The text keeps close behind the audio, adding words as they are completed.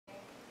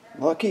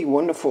Lucky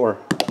 1 to 4.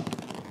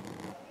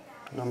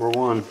 Number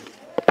 1.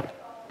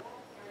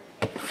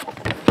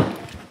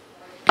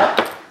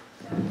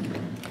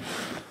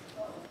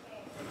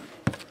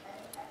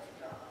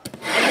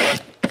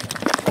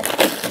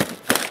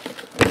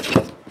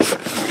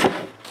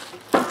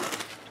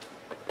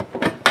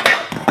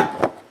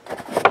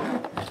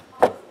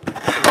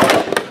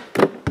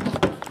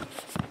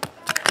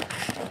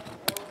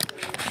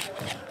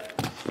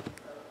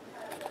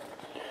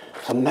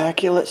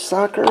 Immaculate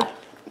Soccer,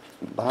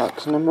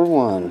 box number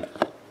 1.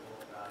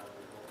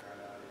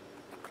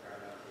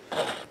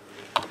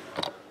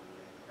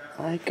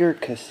 Iker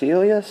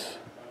Casillas,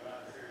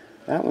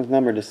 that one's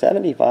numbered to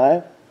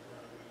 75.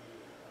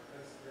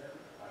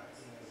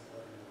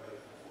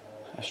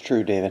 That's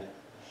true, David.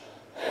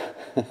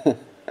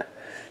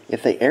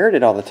 If they aired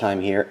it all the time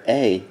here,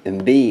 A,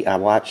 and B, I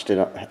watched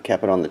it,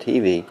 kept it on the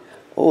TV.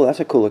 Oh, that's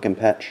a cool looking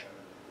patch.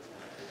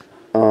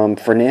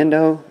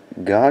 Fernando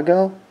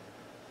Gago,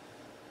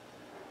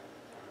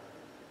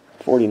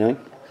 49.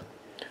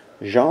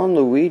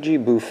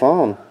 Gianluigi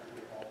Buffon.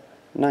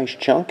 Nice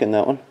chunk in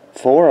that one.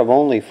 4 of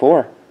only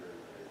 4.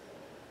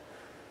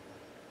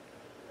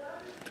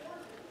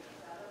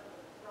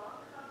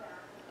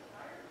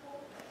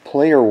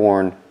 Player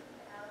worn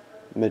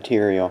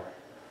material.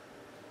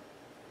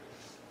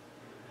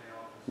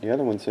 The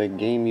other one said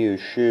game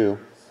used shoe.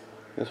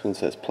 This one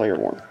says player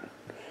worn.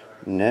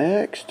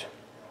 Next.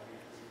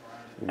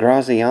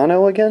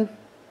 Graziano again.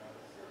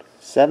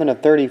 7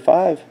 of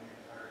 35.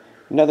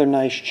 Another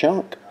nice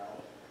chunk.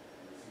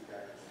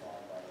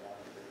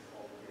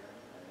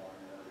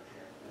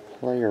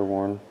 Player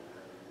worn.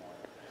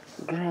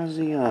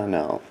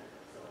 Graziano.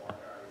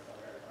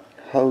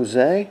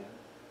 Jose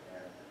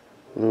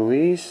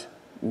Luis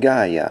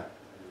Gaia.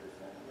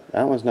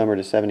 That one's numbered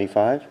to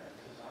 75.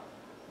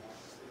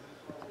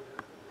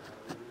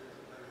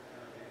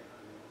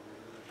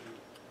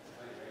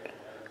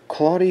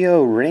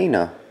 Claudio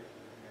Reyna.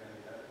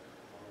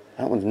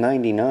 That one's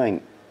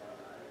 99.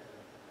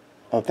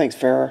 Oh, thanks,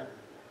 Farrah.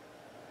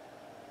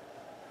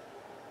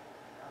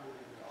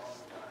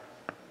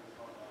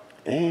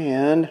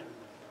 And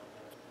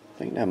I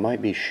think that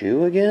might be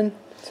shoe again.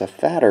 It's a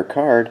fatter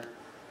card.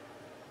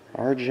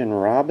 Arjen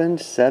Robben,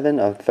 7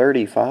 of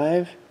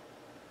 35.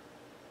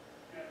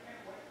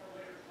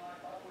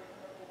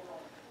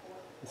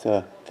 It's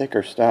a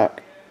thicker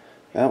stock.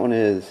 That one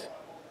is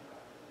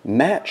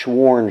match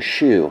worn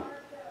shoe.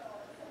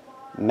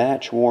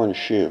 Match worn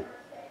shoe.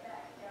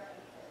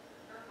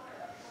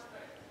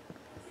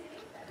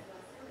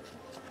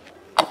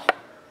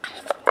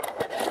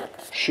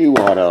 Shoe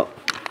auto.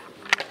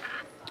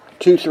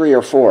 2, 3,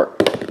 or 4.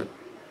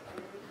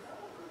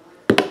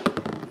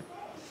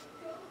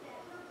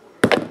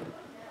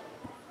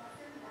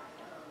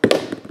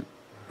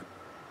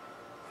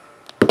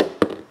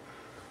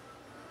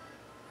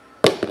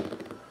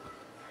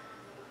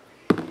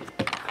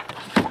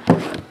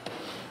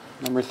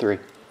 Number 3.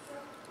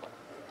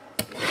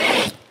 I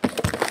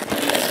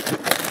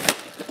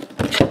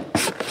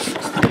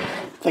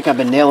think I've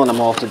been nailing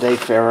them all today,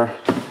 Farrah.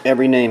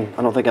 Every name.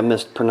 I don't think I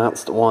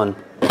mispronounced one.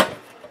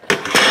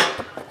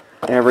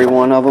 Every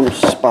one of them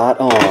spot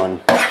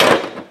on.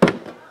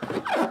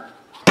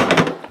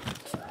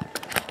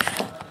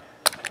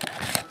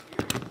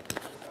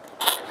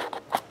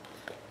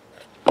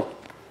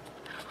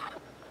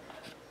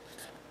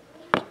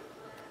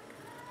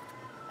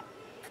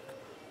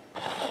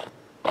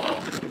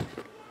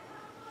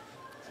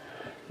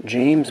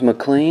 James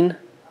McLean.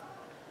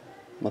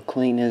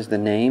 McLean is the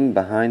name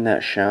behind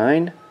that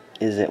shine.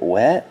 Is it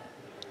wet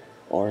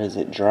or is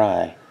it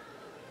dry?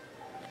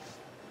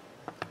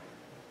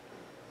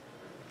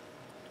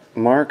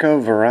 Marco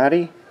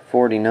Verratti,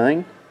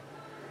 49.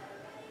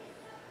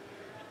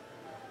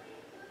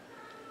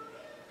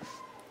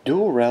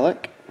 Dual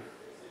relic.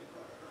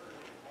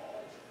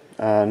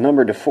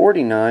 Number to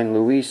 49,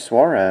 Luis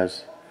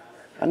Suarez.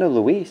 I know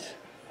Luis,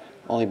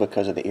 only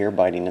because of the ear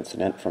biting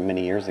incident from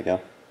many years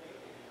ago.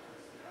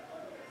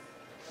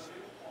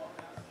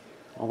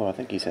 Although I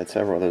think he's had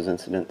several of those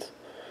incidents.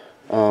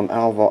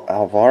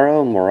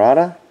 Alvaro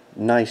Morata,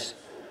 nice,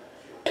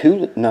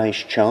 2 nice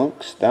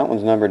chunks. That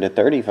one's numbered to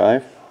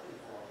 35.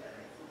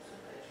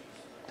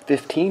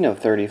 15 of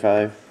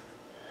 35.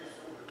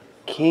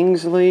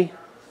 Kingsley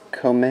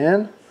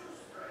Coman,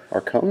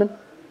 or Coman?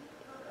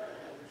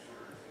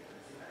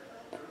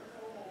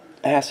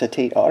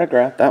 Acetate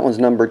autograph. That one's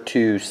numbered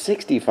to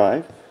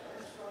 65.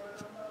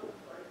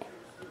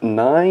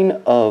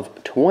 9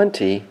 of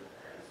 20.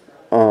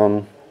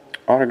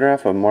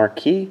 Autograph of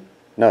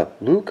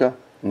Luka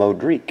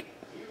Modric.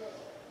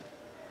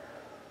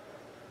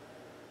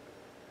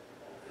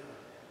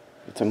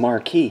 It's a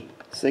marquee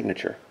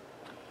signature.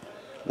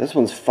 This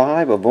one's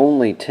 5 of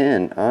only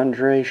 10.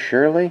 Andre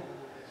Shirley.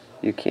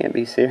 You can't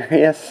be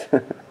serious.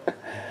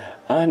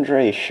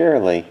 Andre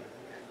Shirley.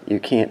 You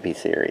can't be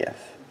serious.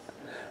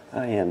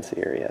 I am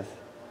serious.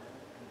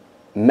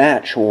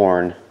 Match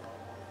worn.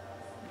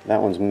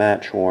 That one's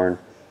match worn.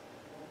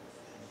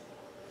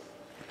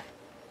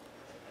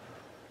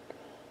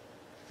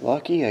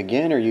 Lucky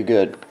again, are you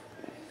good?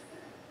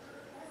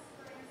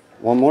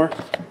 One more.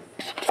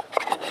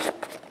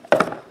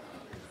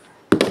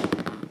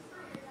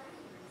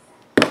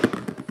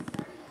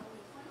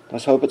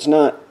 Let's hope it's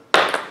not.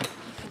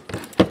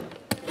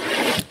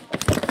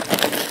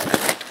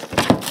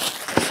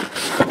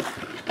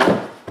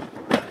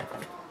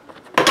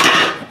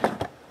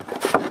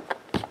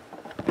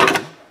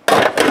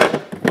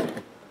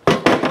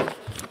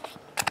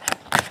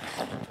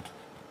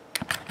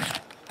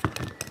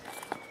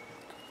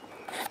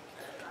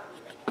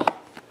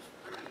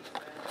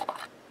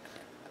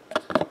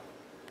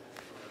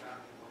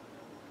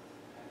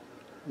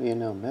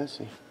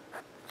 Messi.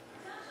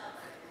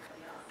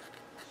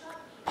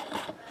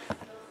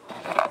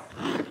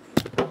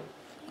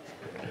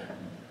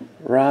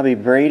 Robbie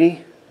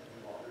Brady.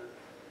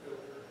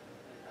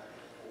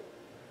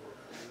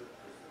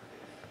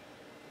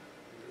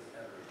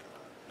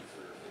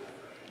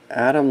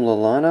 Adam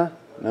Lallana,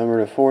 number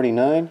to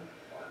 49.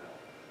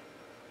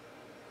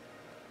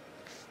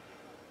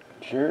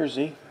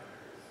 Jersey.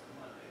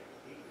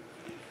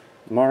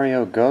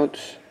 Mario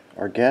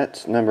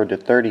Getz, number to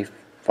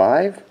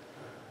 35.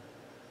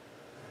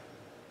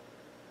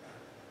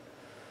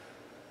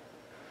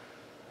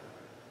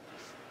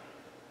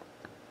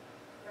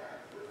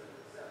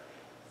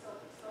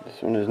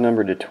 This one is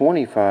numbered to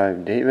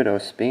 25, David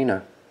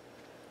Ospina.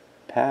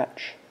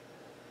 Patch.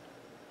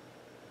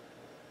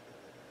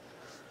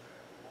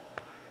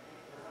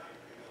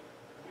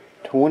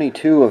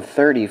 .22 of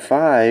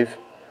 35,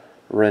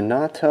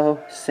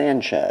 Renato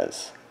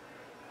Sanchez.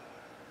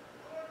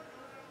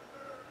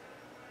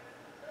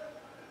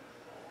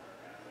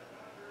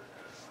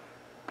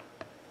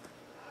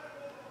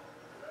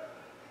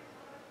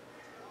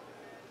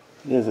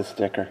 It is a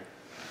sticker.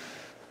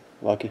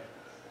 Lucky.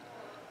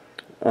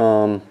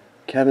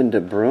 Kevin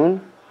De Bruyne.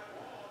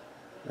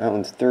 That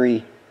one's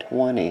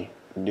 320,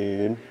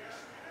 dude.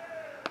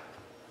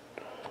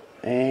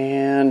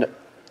 And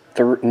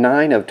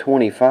 9 of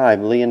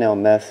 25, Lionel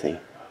Messi.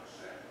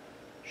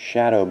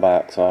 Shadow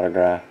box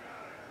autograph.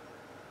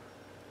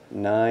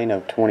 9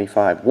 of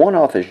 25. One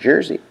off his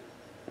jersey.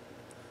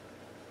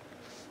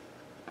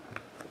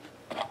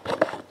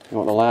 You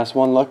want the last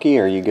one, Lucky,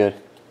 or are you good?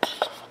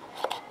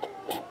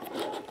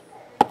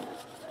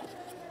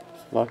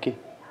 Lucky?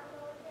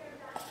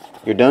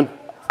 You're done?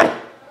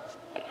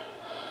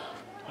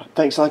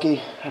 Thanks, Lucky.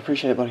 I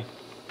appreciate it, buddy.